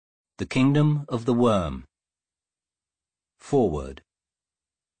The Kingdom of the Worm. Foreword.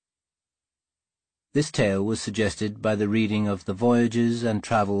 This tale was suggested by the reading of The Voyages and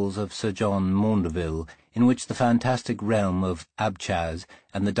Travels of Sir John Maundeville, in which the fantastic realm of Abchaz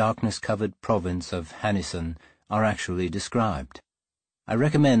and the darkness-covered province of Hanison are actually described. I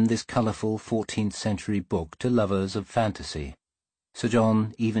recommend this colourful 14th-century book to lovers of fantasy. Sir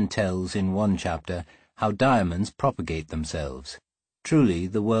John even tells in one chapter how diamonds propagate themselves. Truly,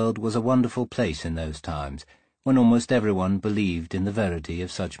 the world was a wonderful place in those times, when almost everyone believed in the verity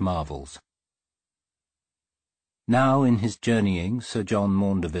of such marvels. Now in his journeying Sir John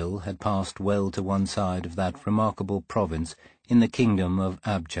Maundeville had passed well to one side of that remarkable province in the kingdom of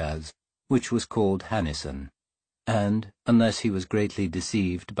Abchaz, which was called Hanison, and, unless he was greatly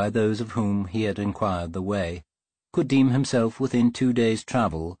deceived by those of whom he had inquired the way, could deem himself within 2 days'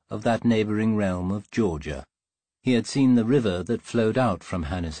 travel of that neighbouring realm of Georgia. He had seen the river that flowed out from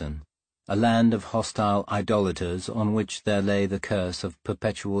Hanison, a land of hostile idolaters on which there lay the curse of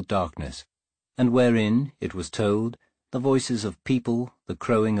perpetual darkness, and wherein, it was told, the voices of people, the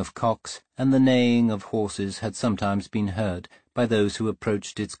crowing of cocks, and the neighing of horses had sometimes been heard by those who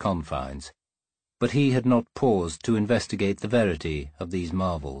approached its confines. But he had not paused to investigate the verity of these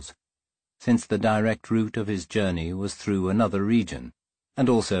marvels, since the direct route of his journey was through another region, and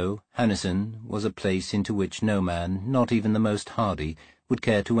also Hanison was a place into which no man, not even the most hardy, would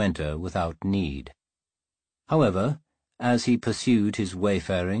care to enter without need. However, as he pursued his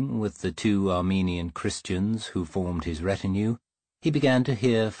wayfaring with the 2 Armenian Christians who formed his retinue, he began to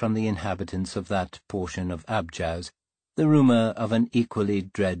hear from the inhabitants of that portion of Abchaz the rumour of an equally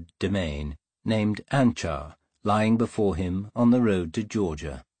dread domain, named Anchar, lying before him on the road to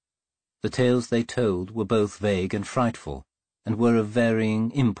Georgia. The tales they told were both vague and frightful, and were of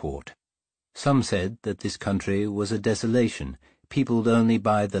varying import. Some said that this country was a desolation, peopled only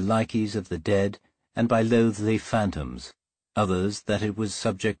by the likies of the dead and by loathly phantoms, others that it was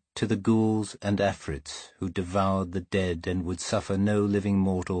subject to the ghouls and afrits, who devoured the dead and would suffer no living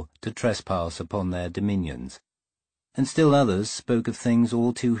mortal to trespass upon their dominions, and still others spoke of things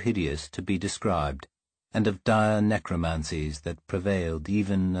all too hideous to be described, and of dire necromancies that prevailed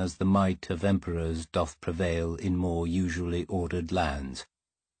even as the might of emperors doth prevail in more usually ordered lands.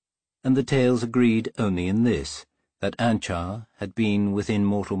 And the tales agreed only in this, that Anchar had been within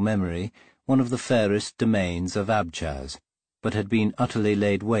mortal memory one of the fairest domains of Abchaz, but had been utterly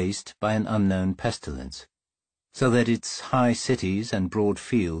laid waste by an unknown pestilence, so that its high cities and broad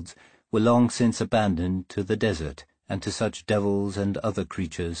fields were long since abandoned to the desert, and to such devils and other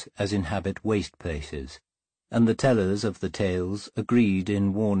creatures as inhabit waste places, and the tellers of the tales agreed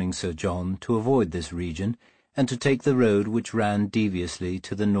in warning Sir John to avoid this region, and to take the road which ran deviously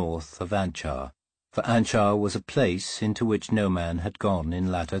to the north of Anchar, for Anchar was a place into which no man had gone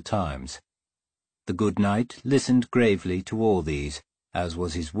in latter times. The good knight listened gravely to all these, as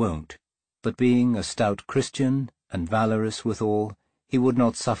was his wont, but being a stout Christian, and valorous withal, he would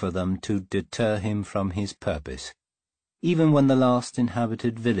not suffer them to deter him from his purpose. Even when the last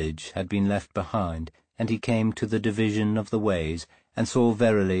inhabited village had been left behind, and he came to the division of the ways, and saw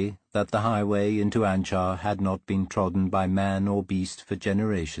verily that the highway into Anchar had not been trodden by man or beast for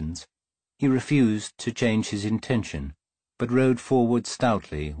generations, he refused to change his intention, but rode forward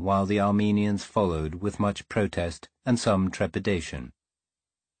stoutly, while the Armenians followed with much protest and some trepidation.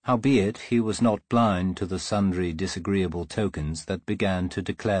 Howbeit he was not blind to the sundry disagreeable tokens that began to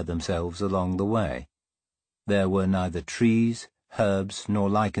declare themselves along the way. There were neither trees, herbs, nor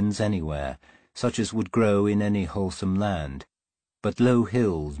lichens anywhere, such as would grow in any wholesome land, but low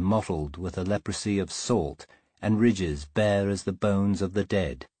hills mottled with a leprosy of salt, and ridges bare as the bones of the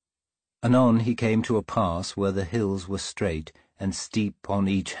dead. Anon he came to a pass where the hills were straight and steep on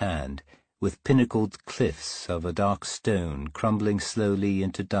each hand, with pinnacled cliffs of a dark stone crumbling slowly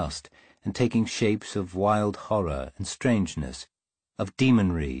into dust, and taking shapes of wild horror and strangeness, of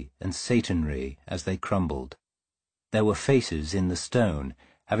demonry and satanry as they crumbled. There were faces in the stone,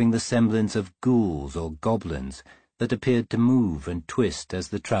 having the semblance of ghouls or goblins, that appeared to move and twist as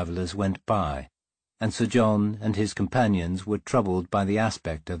the travellers went by, and Sir John and his companions were troubled by the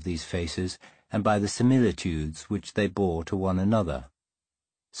aspect of these faces and by the similitudes which they bore to one another.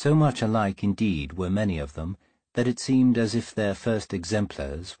 So much alike indeed were many of them, that it seemed as if their first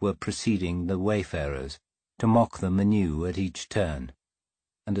exemplars were preceding the wayfarers, to mock them anew at each turn.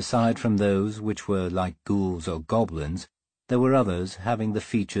 And aside from those which were like ghouls or goblins, there were others having the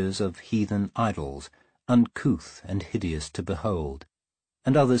features of heathen idols, uncouth and hideous to behold,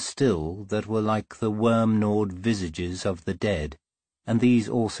 and others still that were like the worm-gnawed visages of the dead, and these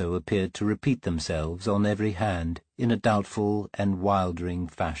also appeared to repeat themselves on every hand in a doubtful and wildering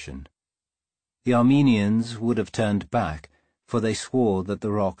fashion. The Armenians would have turned back, for they swore that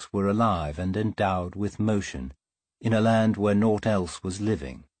the rocks were alive and endowed with motion, in a land where naught else was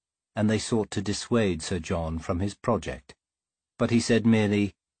living, and they sought to dissuade Sir John from his project. But he said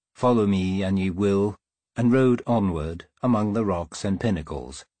merely, "Follow me, an ye will," and rode onward among the rocks and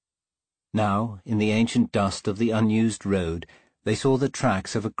pinnacles. Now, in the ancient dust of the unused road, they saw the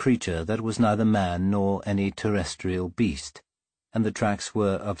tracks of a creature that was neither man nor any terrestrial beast, and the tracks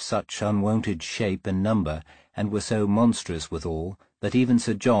were of such unwonted shape and number, and were so monstrous withal, that even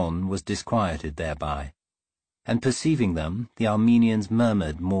Sir John was disquieted thereby. And perceiving them, the Armenians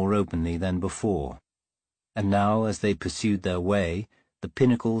murmured more openly than before. And now, as they pursued their way, the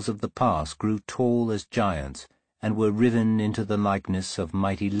pinnacles of the pass grew tall as giants, and were riven into the likeness of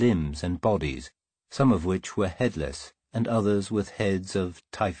mighty limbs and bodies, some of which were headless, and others with heads of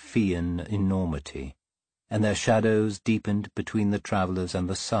Typhoean enormity, and their shadows deepened between the travellers and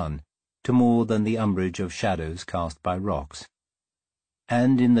the sun, to more than the umbrage of shadows cast by rocks.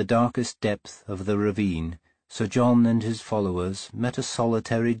 And in the darkest depth of the ravine, Sir John and his followers met a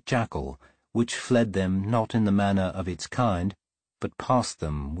solitary jackal, which fled them not in the manner of its kind, but passed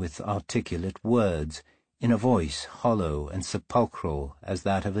them with articulate words, in a voice hollow and sepulchral as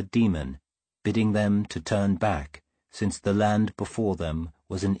that of a demon, bidding them to turn back, since the land before them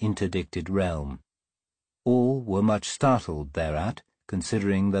was an interdicted realm. All were much startled thereat,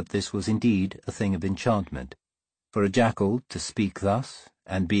 considering that this was indeed a thing of enchantment, for a jackal to speak thus,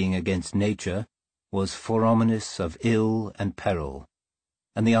 and being against nature, was foreominous of ill and peril.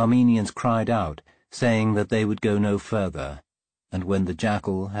 And the Armenians cried out, saying that they would go no further, and when the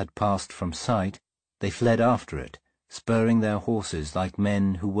jackal had passed from sight, they fled after it, spurring their horses like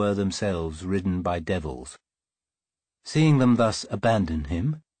men who were themselves ridden by devils. Seeing them thus abandon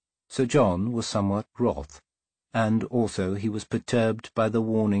him, Sir John was somewhat wroth, and also he was perturbed by the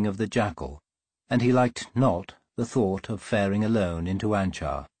warning of the jackal, and he liked not the thought of faring alone into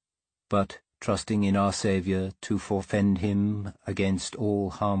Anchar, but, trusting in our Saviour to forfend him against all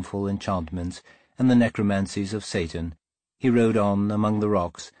harmful enchantments and the necromancies of Satan, he rode on among the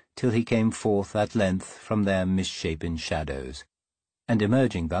rocks till he came forth at length from their misshapen shadows, and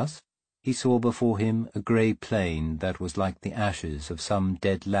emerging thus, he saw before him a grey plain that was like the ashes of some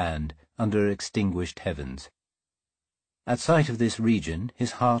dead land under extinguished heavens. At sight of this region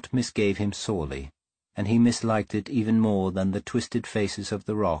his heart misgave him sorely, and he misliked it even more than the twisted faces of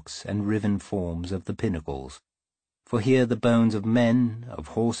the rocks and riven forms of the pinnacles, for here the bones of men, of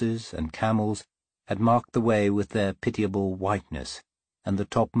horses, and camels had marked the way with their pitiable whiteness, and the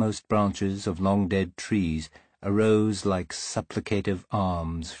topmost branches of long-dead trees arose like supplicative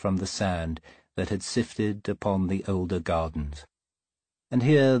arms from the sand that had sifted upon the older gardens. And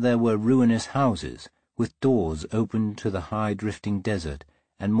here there were ruinous houses, with doors open to the high drifting desert,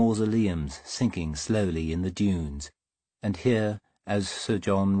 and mausoleums sinking slowly in the dunes, and here, as Sir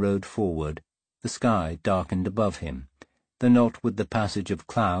John rode forward, the sky darkened above him, though not with the passage of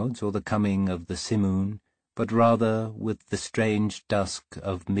clouds or the coming of the simoon, but rather with the strange dusk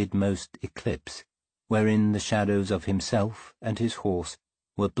of midmost eclipse, wherein the shadows of himself and his horse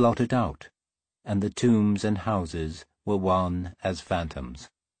were blotted out, and the tombs and houses were wan as phantoms.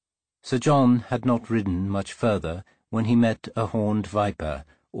 Sir John had not ridden much further when he met a horned viper,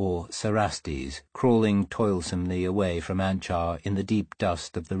 or cerastes, crawling toilsomely away from Anchar in the deep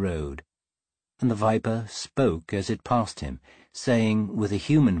dust of the road. And the viper spoke as it passed him, saying with a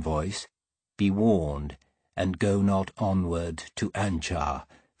human voice, "Be warned, and go not onward to Anchar,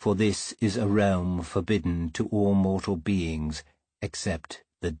 for this is a realm forbidden to all mortal beings except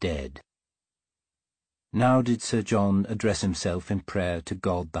the dead." Now did Sir John address himself in prayer to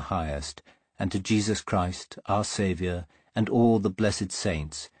God the highest, and to Jesus Christ, our Saviour, and all the blessed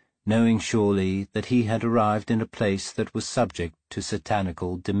saints, knowing surely that he had arrived in a place that was subject to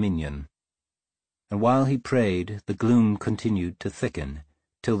satanical dominion. And while he prayed, the gloom continued to thicken,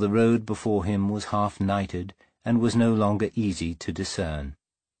 till the road before him was half-nighted, and was no longer easy to discern.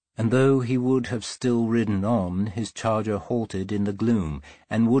 And though he would have still ridden on, his charger halted in the gloom,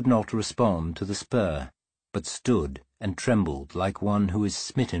 and would not respond to the spur, but stood and trembled like one who is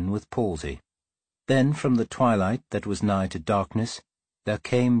smitten with palsy. Then from the twilight that was nigh to darkness, there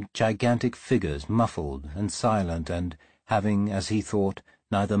came gigantic figures, muffled and silent, and having, as he thought,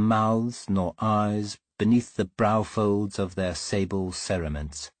 neither mouths nor eyes beneath the brow-folds of their sable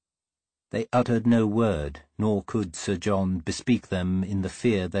cerements. They uttered no word, nor could Sir John bespeak them in the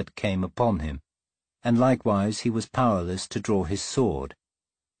fear that came upon him, and likewise he was powerless to draw his sword.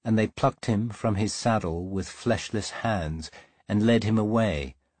 And they plucked him from his saddle with fleshless hands, and led him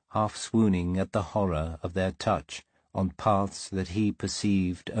away, half swooning at the horror of their touch, on paths that he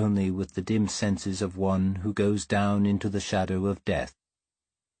perceived only with the dim senses of one who goes down into the shadow of death.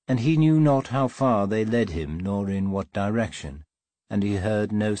 And he knew not how far they led him, nor in what direction, and he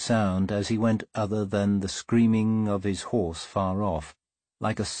heard no sound as he went other than the screaming of his horse far off,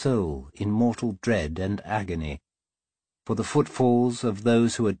 like a soul in mortal dread and agony. For the footfalls of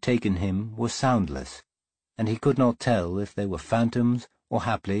those who had taken him were soundless, and he could not tell if they were phantoms or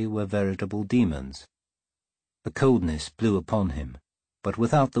haply were veritable demons. The coldness blew upon him, but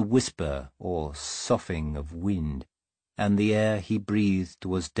without the whisper or soughing of wind, and the air he breathed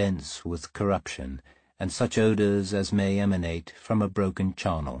was dense with corruption, and such odours as may emanate from a broken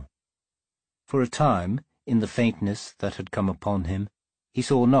charnel. For a time, in the faintness that had come upon him, he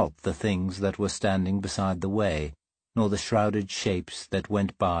saw not the things that were standing beside the way, nor the shrouded shapes that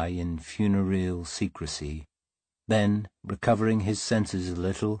went by in funereal secrecy. Then, recovering his senses a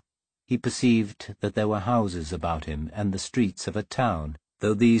little, he perceived that there were houses about him and the streets of a town,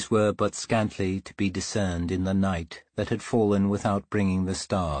 though these were but scantly to be discerned in the night that had fallen without bringing the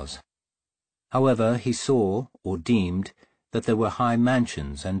stars. However, he saw, or deemed, that there were high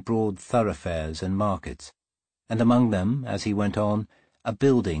mansions and broad thoroughfares and markets, and among them, as he went on, a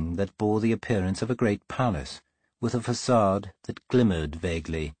building that bore the appearance of a great palace, with a facade that glimmered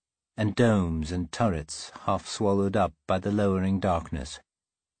vaguely, and domes and turrets half swallowed up by the lowering darkness.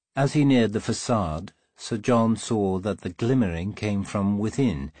 As he neared the facade, Sir John saw that the glimmering came from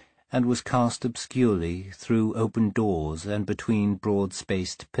within, and was cast obscurely through open doors and between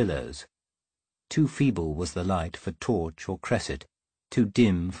broad-spaced pillars. Too feeble was the light for torch or cresset, too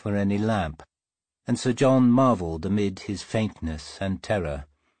dim for any lamp, and Sir John marvelled amid his faintness and terror.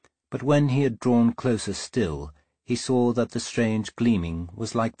 But when he had drawn closer still, he saw that the strange gleaming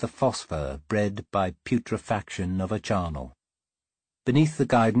was like the phosphor bred by putrefaction of a charnel. Beneath the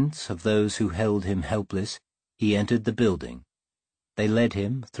guidance of those who held him helpless, he entered the building. They led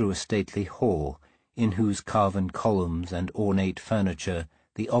him through a stately hall, in whose carven columns and ornate furniture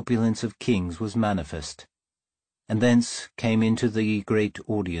the opulence of kings was manifest, and thence came into the great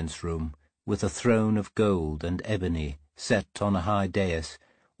audience-room, with a throne of gold and ebony set on a high dais,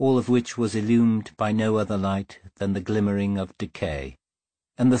 all of which was illumined by no other light than the glimmering of decay.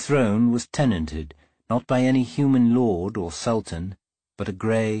 And the throne was tenanted, not by any human lord or sultan, but a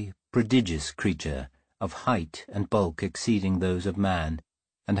grey, prodigious creature, of height and bulk exceeding those of man,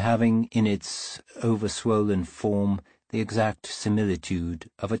 and having in its overswollen form the exact similitude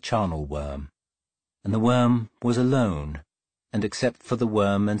of a charnel worm. And the worm was alone, and except for the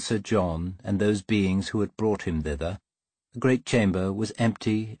worm and Sir John and those beings who had brought him thither, the great chamber was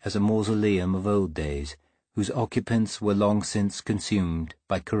empty as a mausoleum of old days, whose occupants were long since consumed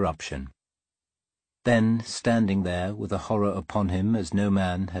by corruption. Then, standing there with a horror upon him as no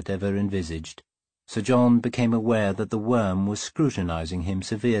man had ever envisaged, Sir John became aware that the worm was scrutinizing him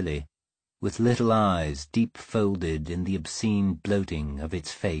severely, with little eyes deep folded in the obscene bloating of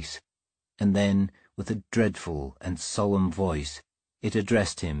its face, and then, with a dreadful and solemn voice, it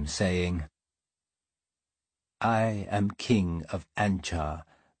addressed him, saying, "I am king of Anchar,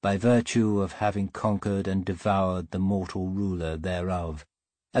 by virtue of having conquered and devoured the mortal ruler thereof,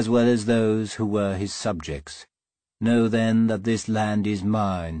 as well as those who were his subjects. Know then that this land is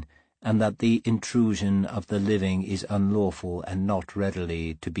mine, and that the intrusion of the living is unlawful and not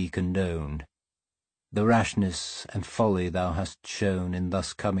readily to be condoned. The rashness and folly thou hast shown in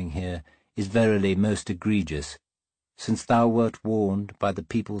thus coming here is verily most egregious, since thou wert warned by the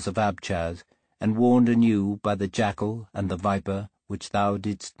peoples of Abchaz, and warned anew by the jackal and the viper which thou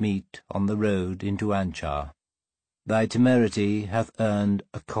didst meet on the road into Anchar. Thy temerity hath earned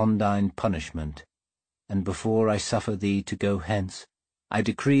a condign punishment, and before I suffer thee to go hence, I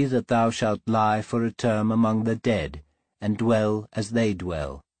decree that thou shalt lie for a term among the dead, and dwell as they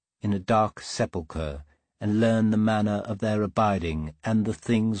dwell, in a dark sepulchre, and learn the manner of their abiding, and the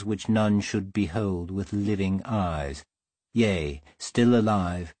things which none should behold with living eyes. Yea, still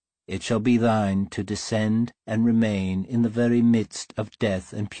alive, it shall be thine to descend and remain in the very midst of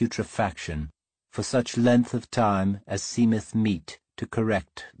death and putrefaction, for such length of time as seemeth meet to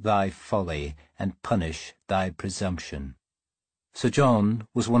correct thy folly and punish thy presumption." Sir John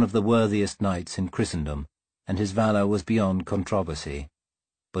was one of the worthiest knights in Christendom, and his valour was beyond controversy.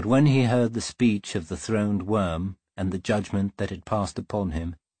 But when he heard the speech of the throned worm, and the judgment that had passed upon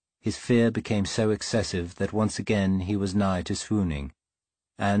him, his fear became so excessive that once again he was nigh to swooning,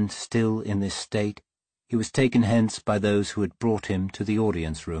 and, still in this state, he was taken hence by those who had brought him to the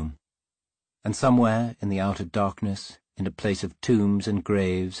audience-room. And somewhere in the outer darkness, in a place of tombs and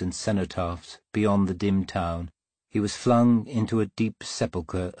graves and cenotaphs beyond the dim town, he was flung into a deep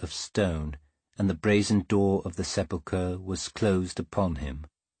sepulchre of stone, and the brazen door of the sepulchre was closed upon him.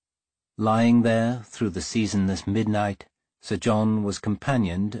 Lying there through the seasonless midnight, Sir John was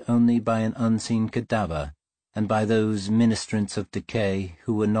companioned only by an unseen cadaver, and by those ministrants of decay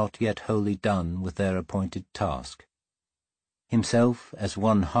who were not yet wholly done with their appointed task. Himself, as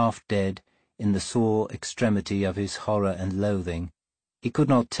one half dead, in the sore extremity of his horror and loathing, he could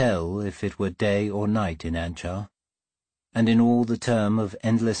not tell if it were day or night in Anchar, and in all the term of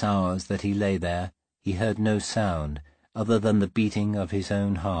endless hours that he lay there, he heard no sound other than the beating of his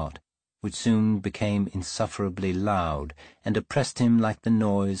own heart, which soon became insufferably loud, and oppressed him like the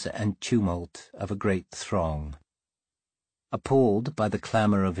noise and tumult of a great throng. Appalled by the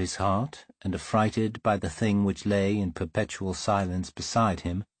clamour of his heart, and affrighted by the thing which lay in perpetual silence beside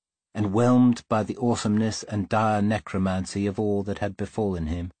him, and whelmed by the awesomeness and dire necromancy of all that had befallen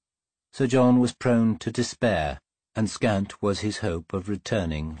him, Sir John was prone to despair, and scant was his hope of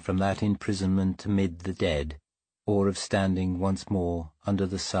returning from that imprisonment amid the dead, or of standing once more under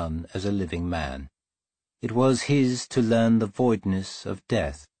the sun as a living man. It was his to learn the voidness of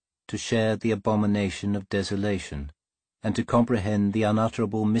death, to share the abomination of desolation, and to comprehend the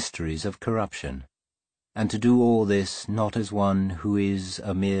unutterable mysteries of corruption, and to do all this not as one who is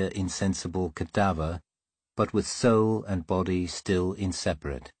a mere insensible cadaver, but with soul and body still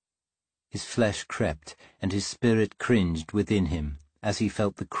inseparate. His flesh crept, and his spirit cringed within him, as he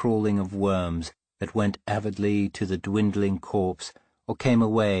felt the crawling of worms that went avidly to the dwindling corpse or came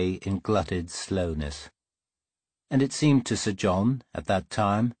away in glutted slowness. And it seemed to Sir John, at that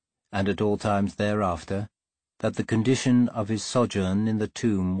time, and at all times thereafter, that the condition of his sojourn in the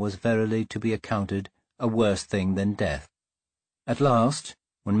tomb was verily to be accounted a worse thing than death. At last,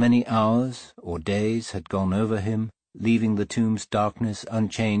 when many hours or days had gone over him, leaving the tomb's darkness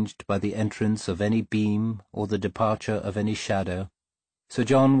unchanged by the entrance of any beam or the departure of any shadow, Sir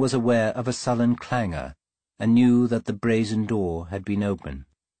John was aware of a sullen clangour, and knew that the brazen door had been open.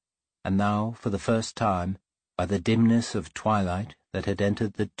 And now, for the first time, by the dimness of twilight that had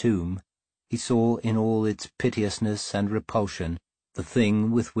entered the tomb, he saw in all its piteousness and repulsion the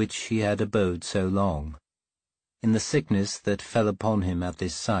thing with which he had abode so long. In the sickness that fell upon him at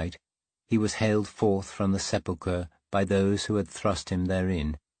this sight, he was haled forth from the sepulchre by those who had thrust him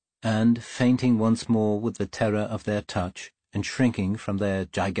therein, and, fainting once more with the terror of their touch, and shrinking from their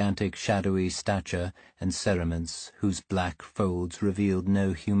gigantic shadowy stature and cerements whose black folds revealed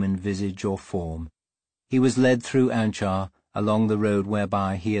no human visage or form, he was led through Anchar along the road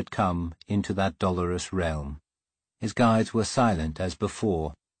whereby he had come into that dolorous realm. His guides were silent as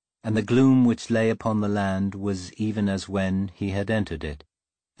before, and the gloom which lay upon the land was even as when he had entered it,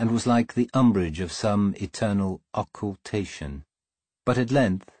 and was like the umbrage of some eternal occultation. But at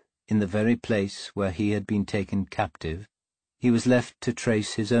length, in the very place where he had been taken captive, he was left to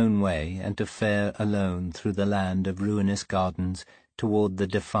trace his own way and to fare alone through the land of ruinous gardens toward the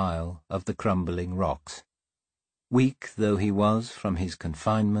defile of the crumbling rocks. Weak though he was from his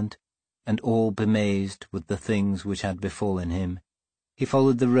confinement, and all bemazed with the things which had befallen him, he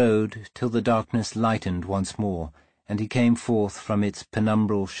followed the road till the darkness lightened once more, and he came forth from its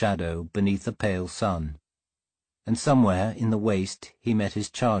penumbral shadow beneath a pale sun. And somewhere in the waste he met his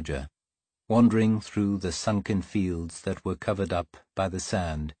charger, wandering through the sunken fields that were covered up by the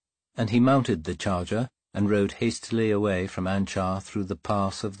sand, and he mounted the charger and rode hastily away from Anchar through the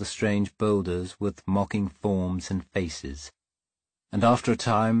pass of the strange boulders with mocking forms and faces. And after a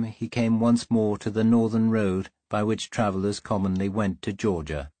time he came once more to the northern road by which travellers commonly went to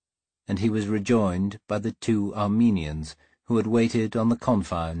Georgia, and he was rejoined by the two Armenians who had waited on the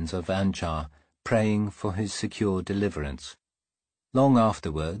confines of Anchar, praying for his secure deliverance. Long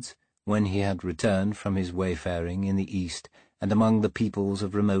afterwards, when he had returned from his wayfaring in the east and among the peoples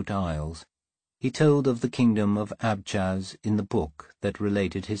of remote isles, he told of the kingdom of Abchaz in the book that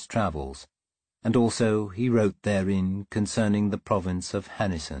related his travels, and also he wrote therein concerning the province of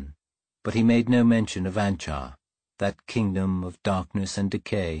Hanison. But he made no mention of Anchar, that kingdom of darkness and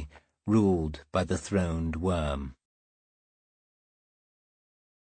decay, ruled by the throned worm.